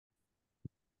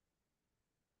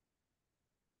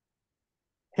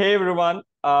Hey everyone,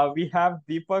 we have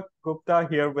Deepak Gupta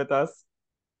here with us.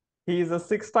 He is a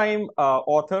six-time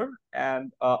author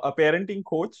and a parenting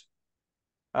coach.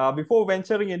 Before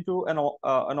venturing into an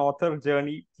author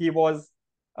journey, he was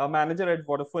a manager at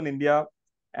Vodafone India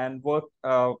and worked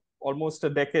almost a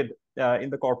decade in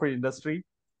the corporate industry.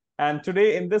 And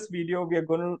today in this video, we are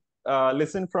going to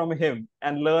listen from him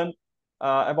and learn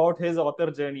about his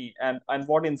author journey and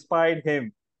what inspired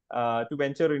him to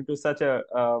venture into such a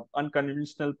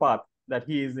unconventional path that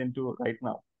he is into right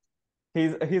now.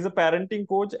 He's a parenting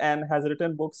coach and has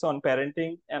written books on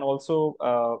parenting and also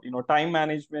time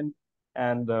management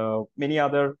and many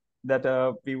other that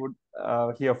we would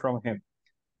hear from him.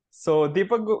 So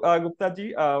Deepak Gupta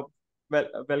ji,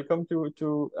 welcome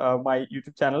to my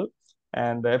YouTube channel,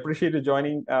 and I appreciate you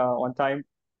joining on time.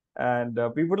 And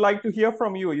we would like to hear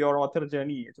from you your author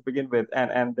journey to begin with,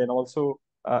 and then also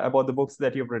about the books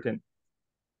that you've written.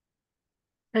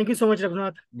 Thank you so much,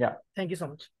 Raghunath. Yeah, Thank you so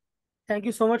much. Thank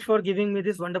you so much for giving me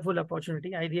this wonderful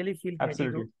opportunity. I really feel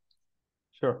absolutely. gratitude.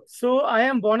 Sure. So I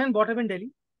am born and brought up in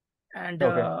Delhi, and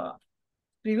Okay.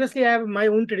 previously I have my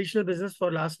own traditional business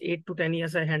for last 8 to 10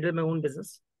 years. I handle my own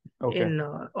business Okay. in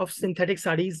of synthetic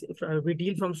sarees. We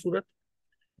deal from Surat,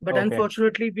 but Okay.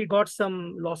 unfortunately we got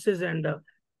some losses and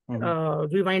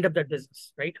we wind up that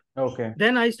business, right? Okay.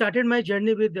 Then I started my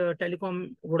journey with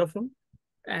telecom Vodafone,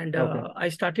 and Okay. I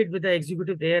started with the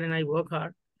executive there, and I work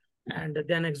hard. And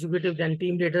then executive, then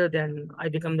team leader, then I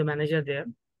become the manager there.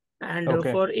 And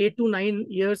Okay. for 8 to 9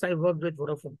 years, I worked with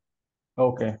Vodafone.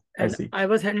 Okay. I And see. I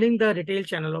was handling the retail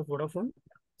channel of Vodafone.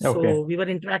 So Okay. we were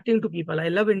interacting to people. I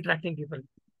love interacting people.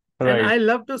 And Right. I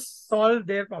love to solve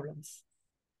their problems.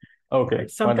 Okay.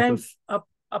 Right? Wonderful. Sometimes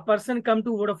a person come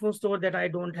to Vodafone store that I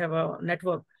don't have a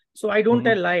network. So I don't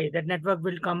tell lie that network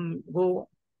will come, go.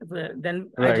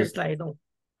 Then I Right. just lie. No,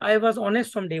 I was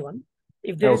honest from day one.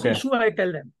 If there is Okay. issue, I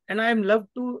tell them. And I am love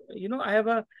to, I have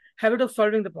a habit of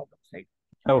solving the problems, right?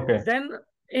 Okay. Then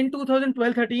in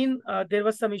 2012-13, there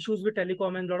was some issues with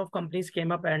telecom and a lot of companies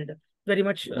came up and very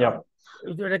much Yeah.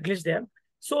 there were a glitch there.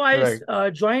 So I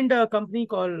Right. joined a company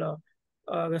called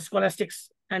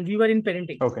Scholastics, and we were in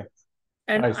parenting. Okay.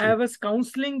 And I I see. was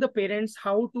counseling the parents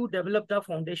how to develop the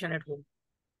foundation at home.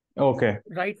 Okay.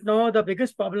 Right now, the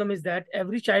biggest problem is that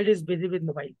every child is busy with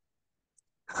mobile.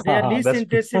 They are least That's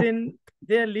interested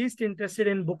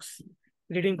in books,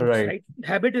 reading books, right. right?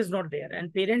 Habit is not there,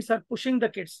 and parents are pushing the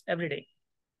kids every day.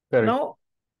 Correct. Now,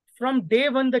 from day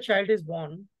one the child is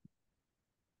born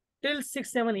till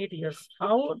 6, 7, 8 years,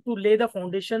 how to lay the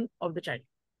foundation of the child.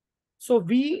 So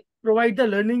we provide the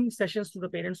learning sessions to the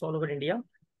parents all over India,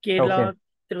 Kerala, Okay.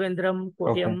 Trivandrum,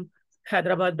 Okay. Kottayam,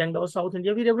 Hyderabad, Bangalore, South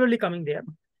India. We regularly coming there,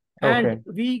 and Okay.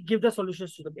 we give the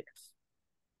solutions to the parents.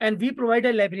 And we provide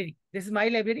a library. This is my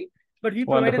library, but we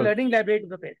provide a Wonderful. learning library to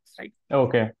the parents, right?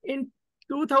 Okay. In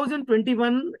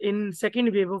 2021, in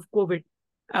second wave of COVID,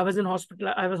 I was in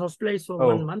hospital. I was hospitalized for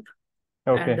 1 month,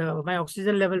 Okay. and my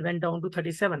oxygen level went down to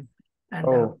 37. And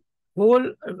Oh.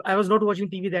 I was not watching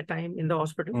TV that time in the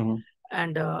hospital,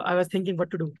 and I was thinking what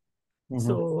to do.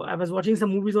 So I was watching some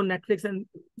movies on Netflix, and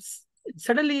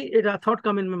suddenly a thought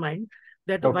come in my mind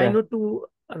that why Okay. not to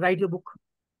write your book?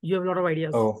 You have a lot of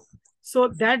ideas. Oh. So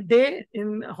that day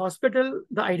in hospital,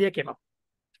 the idea came up.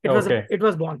 Okay. It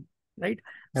was born, right?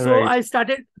 So Right. I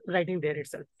started writing there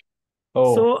itself.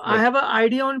 Oh. So I have an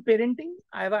idea on parenting.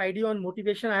 I have an idea on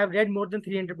motivation. I have read more than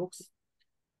 300 books.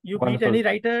 You beat Wonderful. any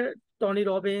writer, Tony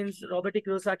Robbins, Robert T.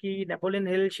 Kiyosaki, Napoleon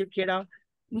Hill, Shiv Khera.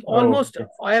 Oh. Almost, Okay.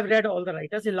 I have read all the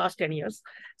writers in last 10 years.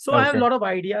 So I have a Okay. lot of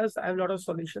ideas. I have a lot of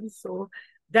solutions. So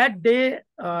that day,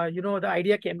 the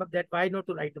idea came up that why not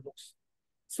to write the books?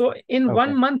 So in Okay.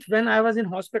 1 month when I was in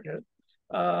hospital,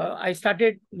 I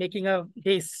started making a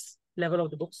base level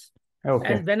of the books.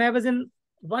 Okay. And when I was in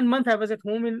 1 month, I was at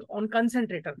home on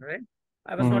concentrator, right?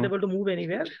 I was not able to move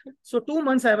anywhere. So 2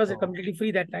 months I was completely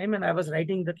free that time, and I was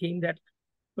writing the theme that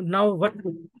now what to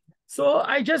do. So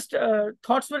I just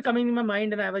thoughts were coming in my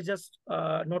mind, and I was just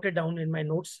noted down in my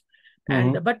notes.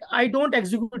 But I don't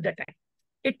execute that time.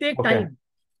 It takes Okay. time,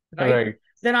 right? Right.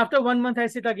 Then after 1 month, I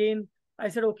sit again. I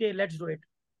said, okay, let's do it.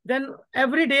 Then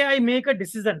every day I make a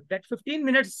decision that 15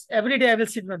 minutes every day I will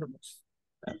sit with the books.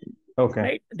 Okay.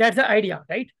 Right? That's the idea,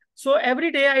 right? So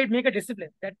every day I make a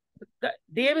discipline that the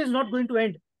day is not going to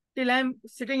end till I'm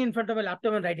sitting in front of a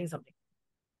laptop and writing something.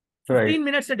 15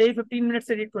 minutes a day, 15 minutes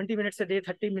a day, 20 minutes a day,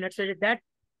 30 minutes a day. That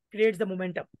creates the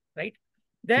momentum, right?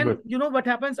 Then, Good. you know what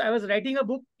happens? I was writing a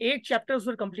book, 8 chapters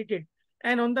were completed.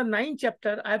 And on the 9th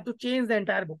chapter, I have to change the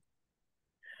entire book.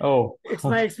 Oh. It's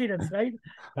my experience, right?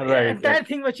 Right. Entire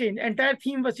thing was changed. Entire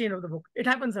theme was changed of the book. It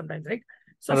happens sometimes, right?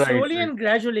 So Right. slowly Right. and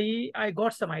gradually, I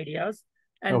got some ideas.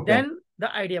 And then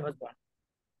the idea was born.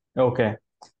 Okay.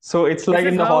 So it's This like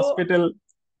is in the how, hospital,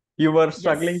 you were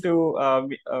struggling yes, to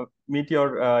meet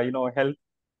your, health,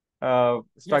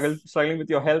 yes, struggling with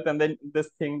your health, and then this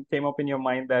thing came up in your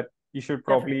mind that you should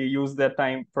probably definitely, use that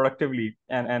time productively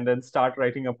and then start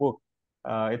writing a book.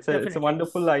 It's a definitely,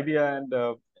 wonderful yes, idea,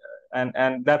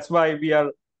 and that's why we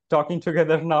are talking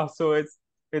together now. So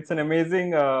it's an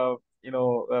amazing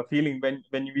feeling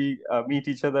when we meet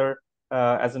each other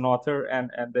as an author, and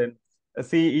then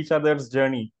see each other's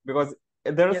journey, because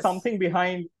there is yes, something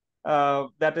behind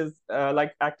that is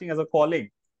like acting as a calling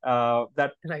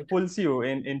that right, pulls you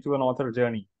into an author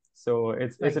journey. So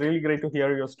it's right. really great to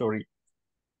hear your story.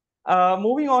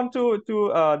 Moving on to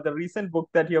the recent book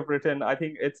that you have written, I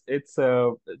think it's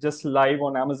just live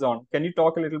on Amazon. Can you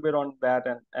talk a little bit on that,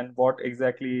 and what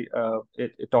exactly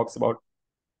it talks about?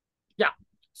 Yeah.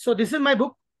 So this is my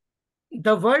book,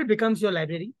 The World Becomes Your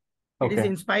Library. It is Okay,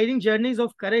 inspiring journeys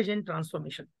of courage and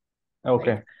transformation. Right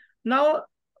okay, now,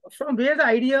 from where the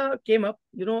idea came up,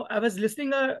 I was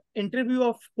listening a interview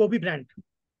of Kobe Bryant.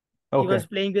 He okay. was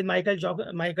playing with Michael,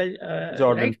 right,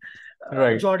 Jordan,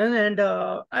 right, Jordan, and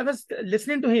I was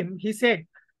listening to him. He said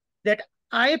that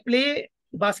I play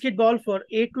basketball for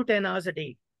 8 to 10 hours a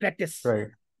day, practice. right,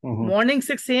 mm-hmm. Morning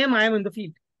 6 a.m. I am in the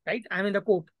field, right? I'm in the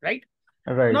court, right?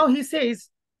 Right, Now he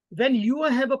says, when you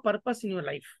have a purpose in your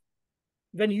life,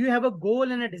 when you have a goal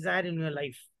and a desire in your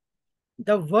life,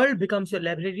 the world becomes your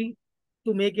library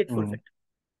to make it mm, fulfilled,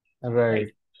 right. right?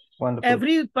 Wonderful.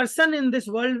 Every person in this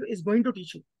world is going to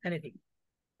teach you anything.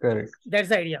 Correct. That's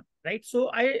the idea, right? So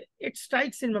it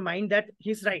strikes in my mind that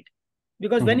he's right.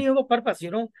 Because when Mm-hmm. you have a purpose,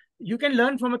 you can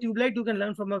learn from a tube light, you can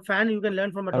learn from a fan, you can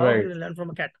learn from a dog, you Right. can learn from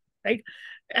a cat, right?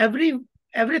 Every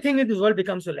everything in this world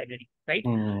becomes your library, right?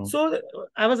 Mm. So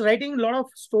I was writing a lot of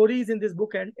stories in this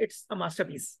book, and it's a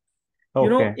masterpiece.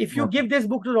 Okay. If you Okay. give this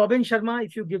book to Robin Sharma,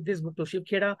 if you give this book to Shiv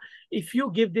Kheda, if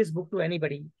you give this book to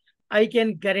anybody, I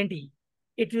can guarantee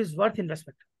it is worth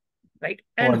investment, right?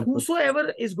 And Wonderful.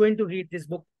 whosoever is going to read this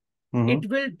book, Mm-hmm. it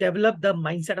will develop the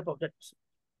mindset of that person.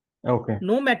 Okay.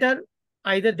 No matter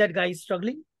either that guy is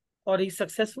struggling or he's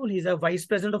successful, he's a vice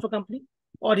president of a company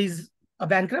or he's a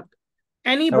bankrupt.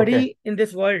 Okay. Anybody in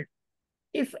this world,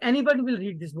 if anybody will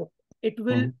read this book, it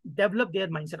will Mm-hmm. develop their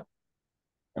mindset,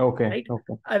 Okay. right?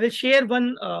 Okay. I will share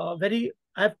one I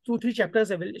have 2, 3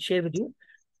 chapters I will share with you.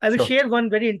 I will Sure. share one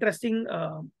very interesting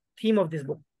theme of this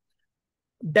book: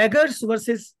 beggars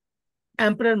versus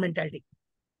emperor mentality,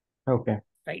 Okay.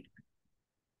 right?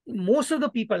 Most of the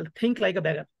people think like a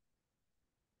beggar,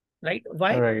 right?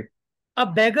 Why? Right. A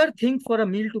beggar think for a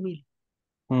meal to meal.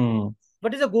 Hmm.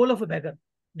 What is the goal of a beggar?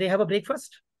 They have a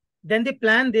breakfast, then they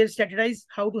plan, they strategize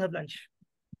how to have lunch.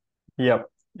 Yep.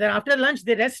 Then after lunch,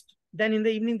 they rest. Then in the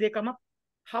evening, they come up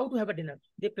how to have a dinner.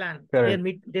 They plan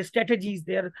Correct. their strategies,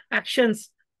 their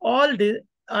actions, all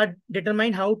are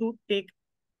determined how to take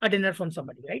a dinner from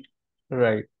somebody, right?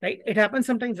 Right. Right. It happens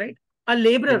sometimes, right? A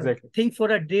laborer Exactly. think for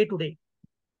a day to day.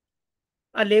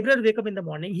 A laborer wake up in the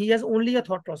morning, he has only a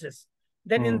thought process.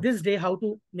 Then in Hmm. this day, how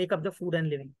to make up the food and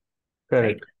living, right?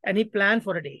 Correct. And he plan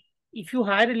for a day. If you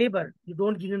hire a labor, you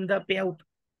don't give him the payout,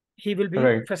 he will be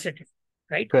Right. frustrated,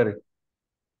 right? Correct.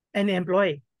 An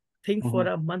employee think Mm-hmm. for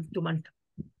a month to month,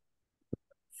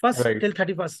 first Right. till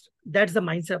 31st. That's the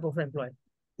mindset of an employee.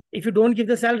 If you don't give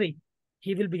the salary,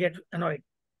 he will be get annoyed,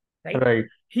 right? Right.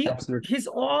 He Absolutely. his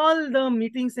all the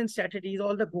meetings and strategies,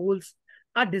 all the goals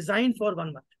are designed for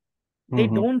 1 month. They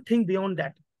Mm-hmm. don't think beyond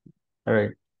that,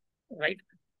 Right. right?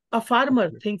 A farmer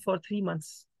Absolutely. think for 3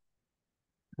 months,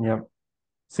 Yep. right?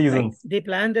 Seasons. They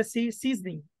plan the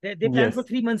seasoning. They plan for Yes.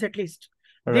 3 months at least.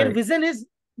 Their Right. vision is,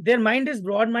 their mind is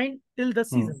broad mind till the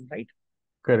Hmm. season, right?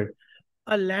 Correct.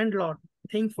 A landlord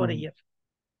think for a Mm-hmm. year.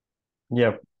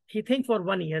 Yep. He think for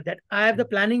 1 year that I have the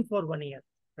planning for 1 year,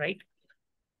 right?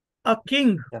 A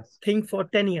king Yes. think for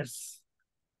 10 years.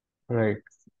 Right.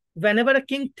 Whenever a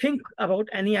king think about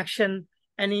any action,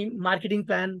 any marketing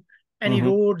plan, any Mm-hmm.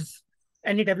 roads,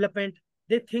 any development,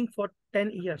 they think for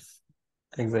 10 years.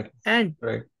 Exactly. And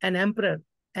Right. an emperor,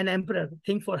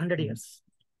 think for 100 Mm-hmm. years.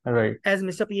 Right. As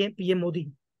Mr. PM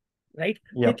Modi, right?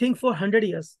 He Yep. think for 100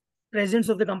 years. Presidents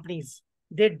of the companies,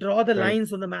 they draw the Right.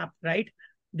 lines on the map, right?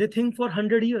 They think for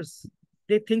 100 years.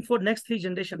 They think for next 3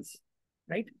 generations,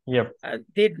 right? Yep.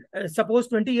 They suppose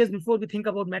 20 years before we think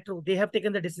about metro, they have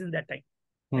taken the decision that time,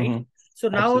 right? Mm-hmm. So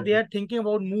now they Absolutely. are thinking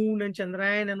about moon and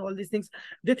Chandrayaan and all these things.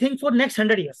 They think for next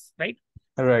 100 years, right?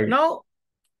 Right. Now,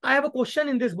 I have a question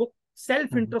in this book, Mm-hmm.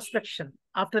 self-introspection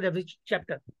after every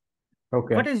chapter.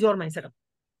 Okay. What is your mindset?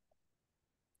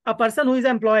 A person who is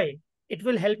an employee, it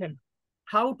will help him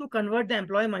how to convert the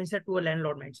employee mindset to a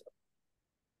landlord mindset,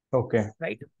 Okay.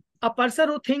 right? A person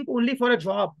who think only for a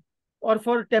job or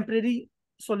for temporary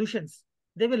solutions,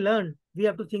 they will learn we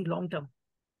have to think long term.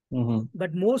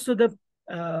 But most of the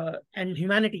and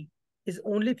humanity is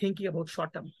only thinking about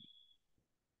short term.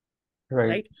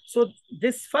 Right. So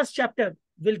this first chapter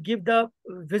will give the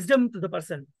wisdom to the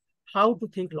person how to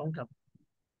think long term.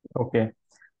 Okay.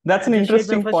 That's an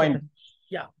interesting point.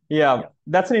 Yeah. Yeah,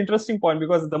 that's an interesting point,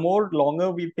 because the more longer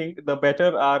we think, the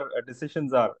better our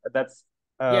decisions are. That's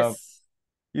Yes.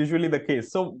 usually the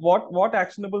case. So what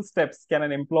actionable steps can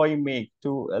an employee make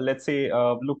to, let's say,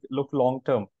 look long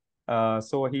term,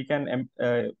 so he can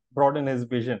broaden his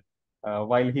vision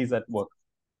while he's at work?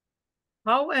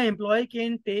 How an employee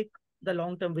can take the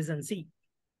long term vision? See,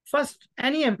 first,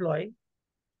 any employee,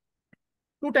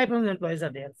 two types of employees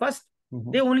are there. First,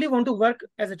 they only want to work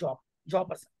as a job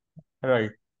person.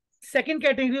 Right. Second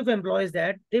category of employees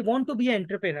that they want to be an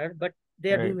entrepreneur, but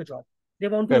they are doing a job. They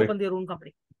want to open their own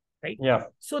company, right? Yeah.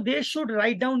 So they should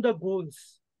write down the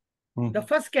goals. The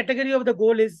first category of the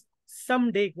goal is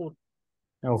someday goal.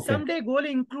 Okay. Someday goal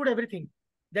include everything,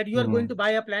 that you are going to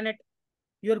buy a planet,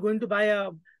 you are going to buy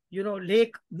a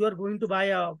lake, you are going to buy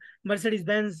a Mercedes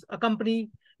Benz, a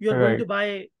company, you are going to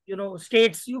buy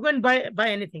states, you can buy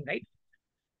anything, right?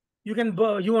 You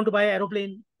want to buy an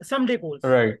aeroplane. Someday goals.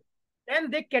 Right.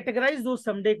 Then they categorize those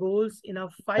someday goals in a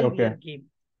 5-year game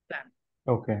plan.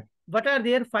 Okay. What are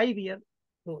their 5-year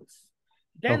goals?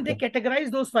 Then they categorize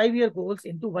those 5-year goals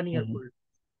into 1-year goal.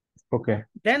 Okay.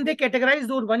 Then they categorize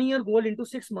those 1-year goal into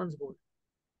 6 months goal.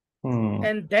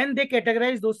 And then they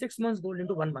categorize those 6 months goal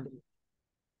into 1 month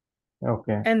goal.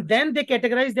 Okay. And then they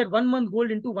categorize their 1 month goal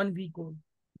into 1 week goal.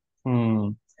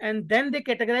 And then they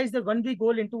categorize the 1 week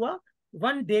goal into a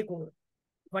 1 day goal.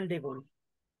 1 day goal.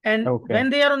 And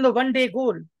when they are on the 1 day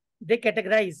goal, they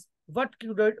categorize what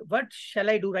shall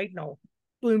I do right now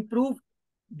to improve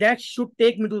that should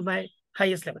take me to my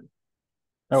highest level.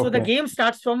 So the game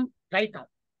starts from right now.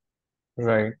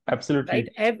 Right. Absolutely.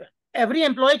 Right. Every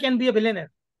employee can be a billionaire.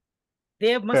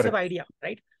 They must have idea,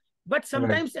 right? But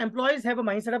sometimes employees have a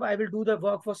mindset of I will do the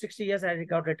work for 60 years and I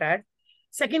got retired.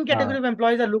 Second category of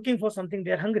employees are looking for something.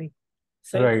 They're hungry.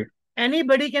 So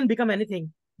anybody can become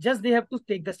anything. Just they have to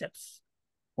take the steps.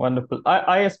 Wonderful.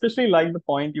 I especially like the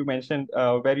point you mentioned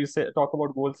where you talk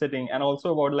about goal setting, and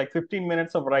also about like 15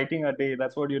 minutes of writing a day.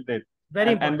 That's what you did.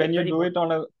 Very important. And when you do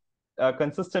important. it on a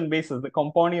consistent basis, the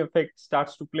compounding effect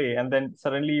starts to play, and then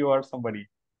suddenly you are somebody.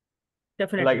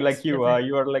 Definitely. Like you,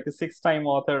 you are like a 6-time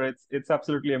author. It's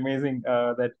absolutely amazing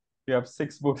that you have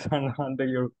 6 books under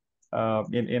your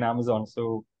in Amazon.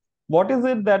 So what is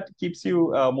it that keeps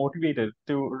you motivated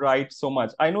to write so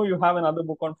much? I know you have another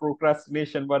book on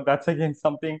procrastination, but that's again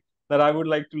something that I would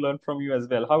like to learn from you as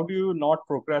well. How do you not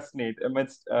procrastinate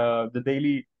amidst the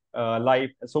daily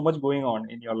life, so much going on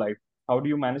in your life? How do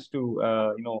you manage to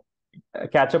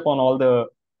catch up on all the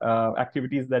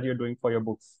activities that you're doing for your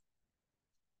books?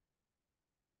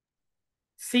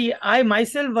 See, I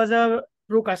myself was a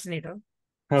procrastinator.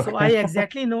 So I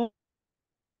exactly know.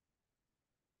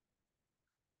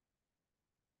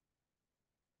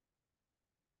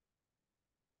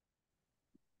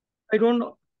 I don't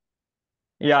know.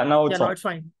 Yeah, now it's it's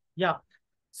fine. Yeah.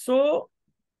 So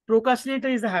procrastinator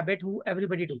is a habit who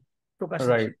everybody do.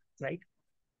 Procrastination. Right.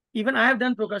 Even I have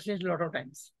done procrastination a lot of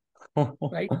times.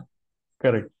 Right.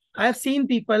 Correct. I have seen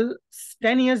people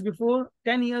 10 years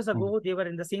ago, they were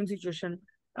in the same situation.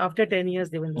 After 10 years,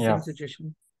 they were in the same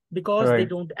situation because they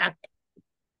don't act.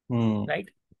 Right.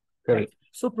 Right.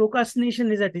 So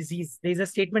procrastination is a disease. There is a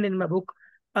statement in my book,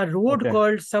 a road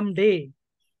called someday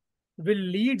will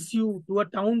leads you to a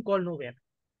town called nowhere.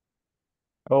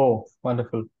 Oh,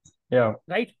 wonderful. Yeah.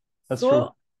 Right. That's true.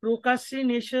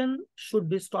 Procrastination should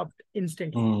be stopped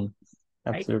instantly.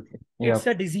 Absolutely. Right? It's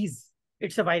a disease.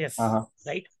 It's a virus.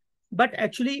 Right. But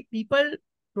actually, people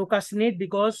procrastinate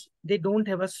because they don't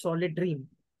have a solid dream.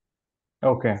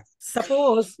 Okay.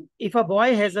 Suppose if a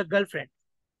boy has a girlfriend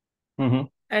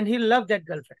and he loves that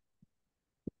girlfriend,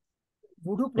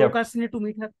 would you procrastinate to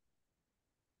meet her?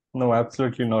 No,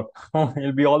 absolutely not.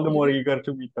 He'll be all the more eager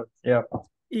to meet her. Yeah.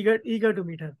 Eager to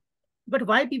meet her. But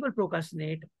why people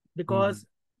procrastinate? Because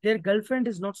their girlfriend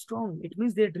is not strong. It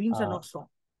means their dreams are not strong.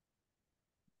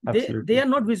 They are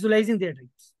not visualizing their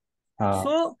dreams.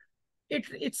 So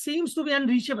it seems to be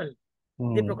unreachable.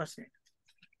 They procrastinate.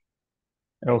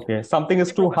 Okay. Something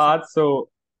is too hard, so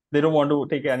they don't want to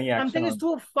take any action. Something is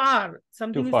too far.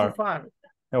 Something is too far.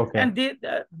 Okay. And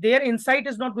their insight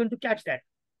is not going to catch that.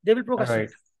 They will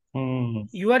procrastinate.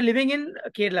 You are living in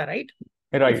Kerala, right?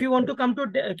 Right. If you want to come to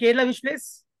Kerala, which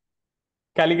place?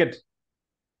 Calicut.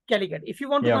 If you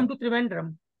want to come to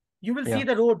Trivandrum, you will see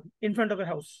the road in front of your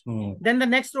house. Then the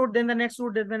next road, then the next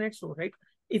road, then the next road, right?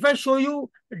 If I show you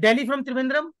Delhi from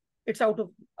Trivandrum, it's out of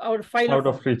our file. Out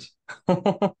of reach.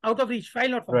 Out of reach, file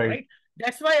not found, right?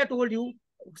 That's why I told you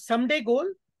someday goal,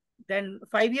 then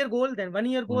 5-year goal, then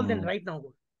 1-year goal, then right now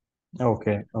goal.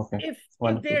 Okay. If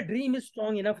their dream is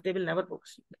strong enough, they will never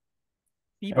procrastinate.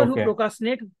 People who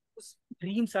procrastinate,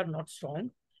 dreams are not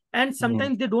strong. And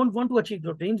sometimes they don't want to achieve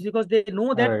their dreams because they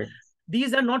know that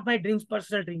these are not my dreams,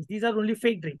 personal dreams. These are only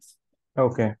fake dreams.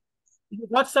 Okay. You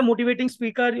watch some motivating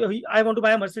speaker, I want to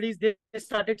buy a Mercedes. They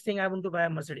started saying, I want to buy a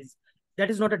Mercedes. That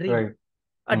is not a dream. Right.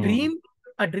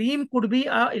 A dream could be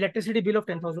an electricity bill of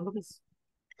 10,000 rupees.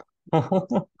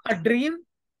 A dream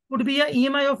could be an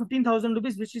EMI of 15,000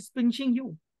 rupees, which is pinching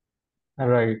you.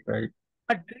 Right.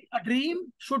 A dream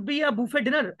should be a buffet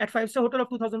dinner at 5-star hotel of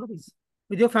 2,000 rupees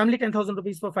with your family, 10,000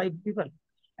 rupees for 5 people.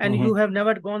 And you have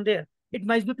never gone there. It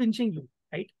might be pinching you,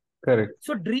 right? Correct.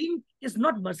 So dream is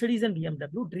not Mercedes and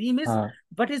BMW. Dream is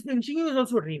what is pinching you is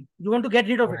also a dream. You want to get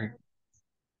rid of it.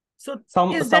 So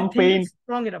some pain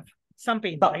strong enough? Some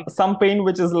pain, right? Some pain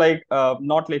which is like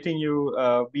not letting you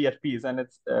be at peace, and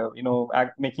it's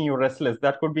making you restless.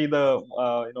 That could be the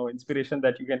inspiration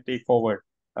that you can take forward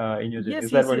in your journey.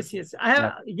 Yes.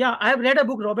 I have read a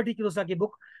book, Robert E. Kiyosaki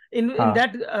book. In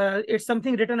that, it's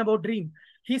something written about dream.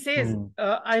 He says,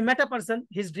 I met a person.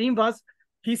 His dream was,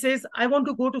 he says, I want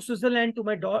to go to Switzerland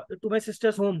to my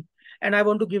sister's home, and I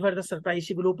want to give her the surprise.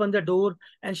 She will open the door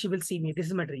and she will see me. This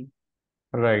is my dream.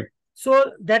 Right.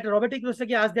 So that Robert E.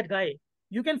 Kiyosaki asked that guy,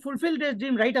 you can fulfill this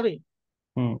dream right away.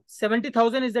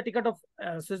 70,000 is the ticket of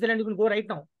Switzerland. You can go right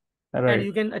now, and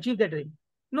you can achieve that dream.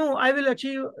 No, I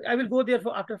will go there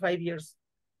after 5 years.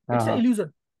 It's an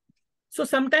illusion. So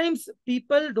sometimes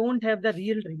people don't have the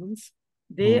real dreams.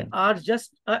 They are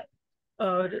just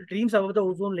dreams above the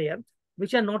ozone layer,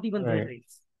 which are not even real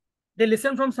dreams. They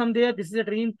listen from somewhere. This is a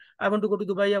dream. I want to go to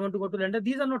Dubai. I want to go to London.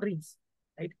 These are not dreams,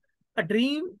 right? A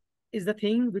dream is the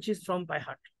thing which is from by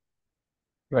heart.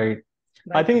 Right.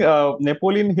 I think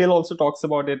Napoleon Hill also talks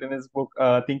about it in his book,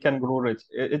 Think and Grow Rich.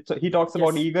 He talks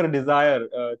about eager desire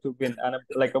to win and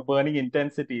like a burning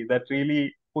intensity that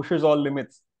really pushes all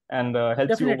limits and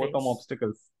helps you overcome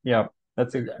obstacles. Yeah,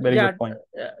 that's a very good point.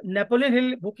 Napoleon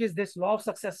Hill book is this Law of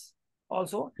Success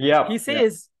also. Yeah. He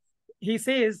says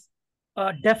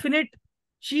definite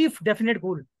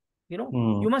goal.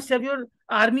 You must have your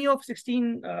army of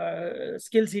 16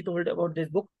 skills, he told about this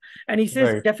book. And he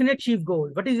says, definite chief goal.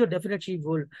 What is your definite chief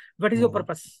goal? What is your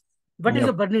purpose? What is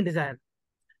your burning desire?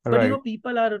 But,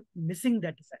 people are missing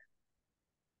that desire.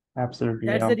 Absolutely.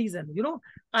 That's the reason.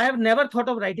 I have never thought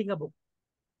of writing a book.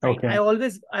 Right?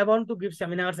 I want to give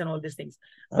seminars and all these things.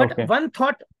 But one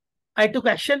thought, I took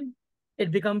action, it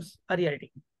becomes a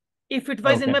reality. If it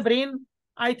was in my brain,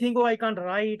 I think, I can't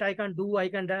write, I can't do, I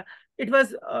can't. It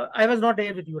was, I was not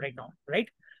there with you right now, right?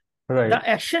 The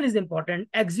action is important.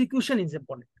 Execution is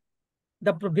important.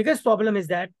 The biggest problem is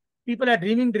that people are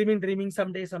dreaming,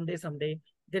 someday.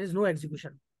 There is no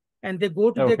execution. And they go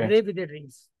to their grave with their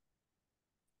dreams.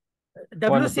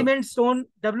 W. Cement Stone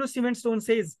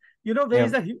says, where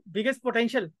is the biggest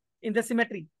potential? In the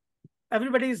cemetery.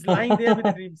 Everybody is lying there with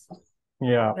the dreams.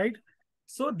 Yeah. Right?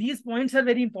 So these points are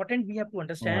very important. We have to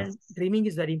understand dreaming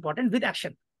is very important with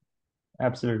action.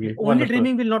 Absolutely. Only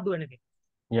dreaming will not do anything.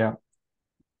 Yeah.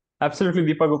 Absolutely,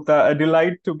 Deepak Gupta. A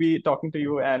delight to be talking to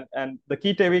you. And the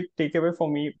key takeaway for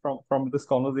me from this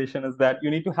conversation is that you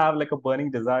need to have like a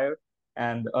burning desire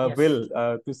and a will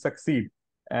to succeed.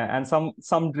 And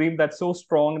some dream that's so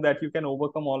strong that you can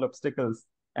overcome all obstacles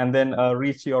and then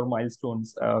reach your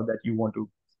milestones that you want to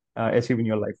achieve in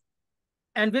your life.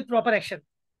 And with proper action.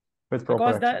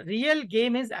 Because the real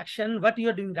game is action, what you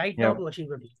are doing right now to achieve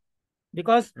your dream.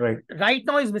 Because right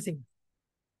now is missing.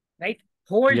 Right?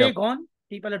 Whole day gone,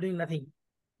 people are doing nothing.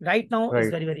 Right now is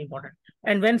very, very important.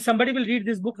 And when somebody will read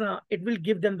this book now, it will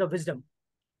give them the wisdom.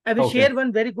 I will share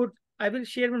one very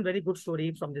good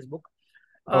story from this book.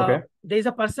 There is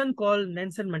a person called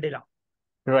Nelson Mandela.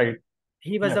 Right.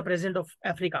 He was the president of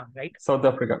Africa, right? South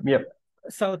Africa. Yep.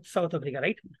 South Africa,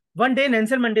 right? One day,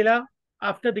 Nelson Mandela,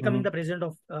 after becoming the president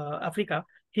of Africa,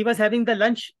 he was having the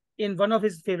lunch in one of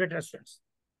his favorite restaurants.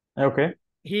 Okay.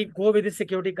 He go with his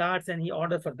security guards and he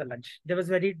ordered for the lunch. There was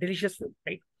very delicious food,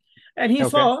 right? And he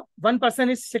saw one person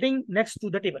is sitting next to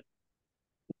the table.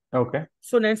 Okay.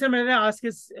 So Nelson Mandela asked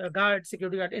his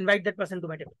security guard, invite that person to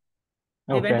my table.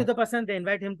 They went to the person, they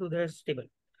invite him to this table.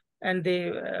 And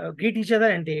they greet each other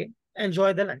and they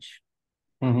enjoy the lunch.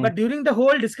 But during the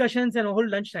whole discussions and whole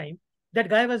lunchtime, that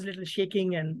guy was a little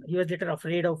shaking and he was a little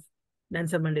afraid of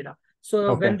Nelson Mandela.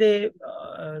 So Okay. when they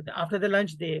after the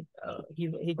lunch,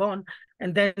 he gone,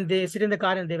 and then they sit in the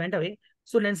car and they went away.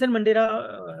 So Nelson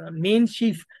Mandela, main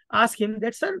chief, asked him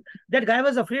that, sir, that guy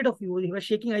was afraid of you. He was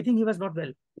shaking. I think he was not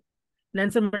well.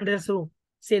 Nelson Mandela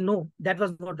say, no, that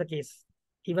was not the case.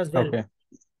 He was well. Okay.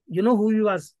 You know who he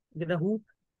was? You know who?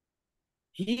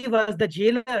 He was the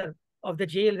jailer of the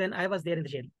jail when I was there in the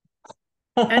jail.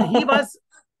 And he was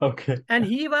Okay. and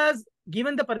he was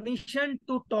given the permission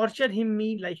to torture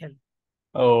me like hell.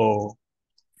 Oh.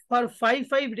 For five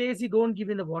days, he don't give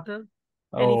me the water.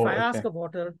 And if I Oh, ask okay. a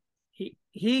water,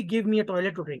 he give me a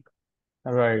toilet to drink.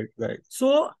 Right, right.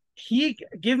 So he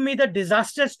give me the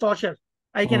disastrous torture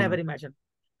I can ever imagine.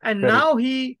 And now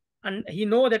he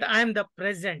know that I am the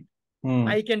president.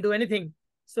 I can do anything.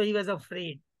 So he was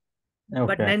afraid.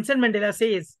 But Okay. Nelson Mandela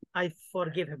says, I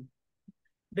forgive him.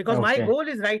 Because my Okay. goal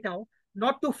is right now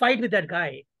not to fight with that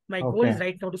guy. My goal is Okay.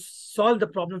 right now to solve the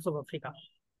problems of Africa.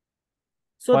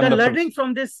 So the Wonderful.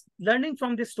 learning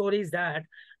from this story is that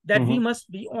we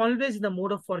must be always in the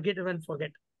mode of forget and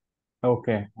forget.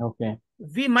 Okay. Okay.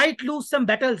 We might lose some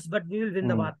battles, but we will win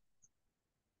the war.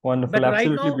 Wonderful. But right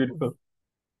Absolutely now, beautiful.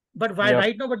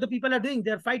 right now, what the people are doing,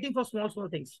 they're fighting for small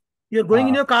things. You're going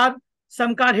in your car,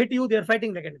 some car hit you, they're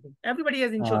fighting like anything. Everybody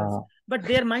has insurance, but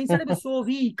their mindset is so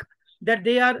weak that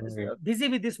they are busy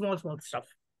with this small stuff.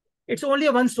 It's only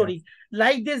a one story.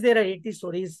 Like this, there are 80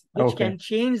 stories which can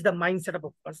change the mindset of a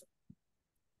person.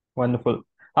 Wonderful.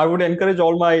 I would encourage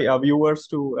all my viewers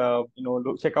to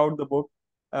check out the book.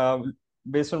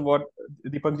 Based on what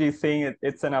Deepak ji is saying,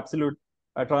 it's an absolute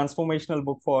transformational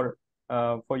book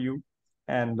for you.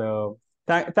 And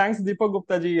thanks, Deepak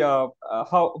Gupta ji.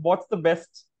 What's the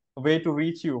best way to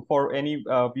reach you for any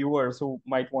viewers who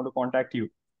might want to contact you?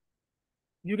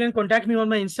 You can contact me on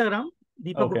my Instagram,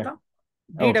 Deepak Gupta.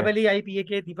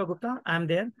 DEEPAK Deepak Gupta. I'm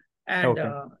there. And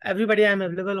everybody, I'm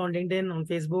available on LinkedIn, on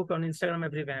Facebook, on Instagram,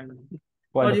 everywhere.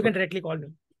 Or you can directly call me.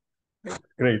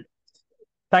 Great.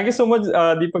 Thank you so much,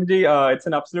 Deepak ji. It's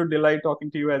an absolute delight talking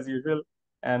to you as usual.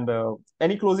 And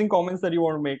any closing comments that you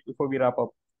want to make before we wrap up?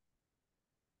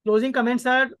 Closing comments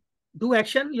are, do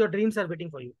action. Your dreams are waiting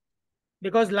for you.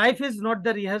 Because life is not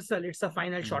the rehearsal. It's a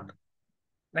final shot.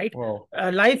 Right? Wow.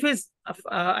 Life is,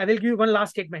 I will give you one last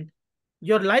statement.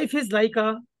 Your life is like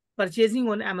a purchasing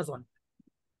on Amazon.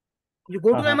 You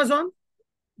go to Amazon,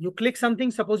 you click something.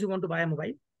 Suppose you want to buy a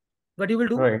mobile. What you will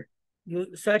do? Right.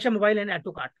 You search a mobile and add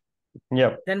to cart.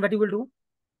 Yep. Then what you will do?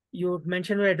 You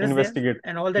mention your address Investigate. there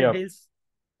and all the details.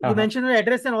 You mention your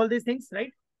address and all these things,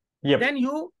 right? Yep. Then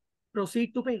you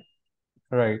proceed to pay.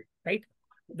 Right. Right.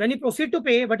 When you proceed to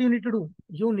pay, what you need to do?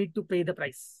 You need to pay the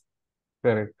price.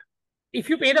 Correct. If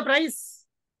you pay the price,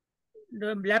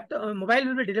 the laptop, mobile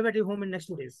will be delivered to your home in next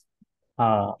 2 days.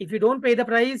 If you don't pay the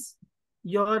price,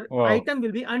 your item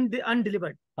will be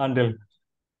undelivered.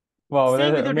 Wow,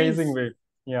 that's an amazing way.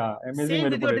 Yeah, amazing Same way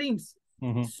to with put your it. dreams.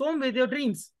 Same with your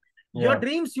dreams. Your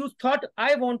dreams, you thought,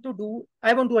 I want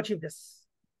to achieve this.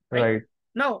 Right.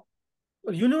 Now,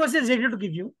 universe is ready to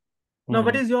give you. Now,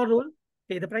 what is your role?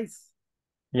 Pay the price.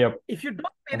 Yep. If you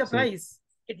don't pay the price,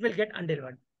 it will get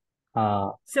undelivered.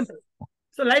 Simple.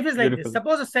 So life is like this.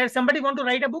 Suppose somebody want to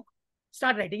write a book,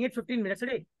 start writing it 15 minutes a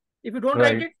day. If you don't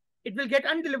write it, it will get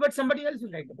undelivered. Somebody else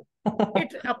will write the book.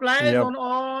 It applies on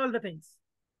all the things.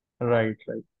 Right.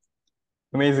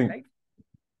 Amazing. Right.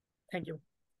 Thank you.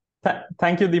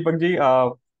 Thank you, Deepak ji.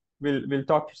 We'll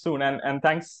talk soon, and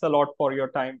thanks a lot for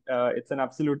your time. It's an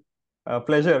absolute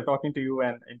pleasure talking to you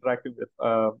and interacting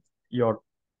with your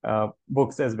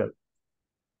books as well.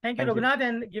 Thank you, Raghunath,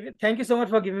 and thank you so much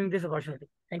for giving me this opportunity.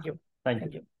 Thank you.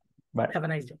 Thank you. Bye. Have a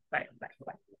nice day. Bye.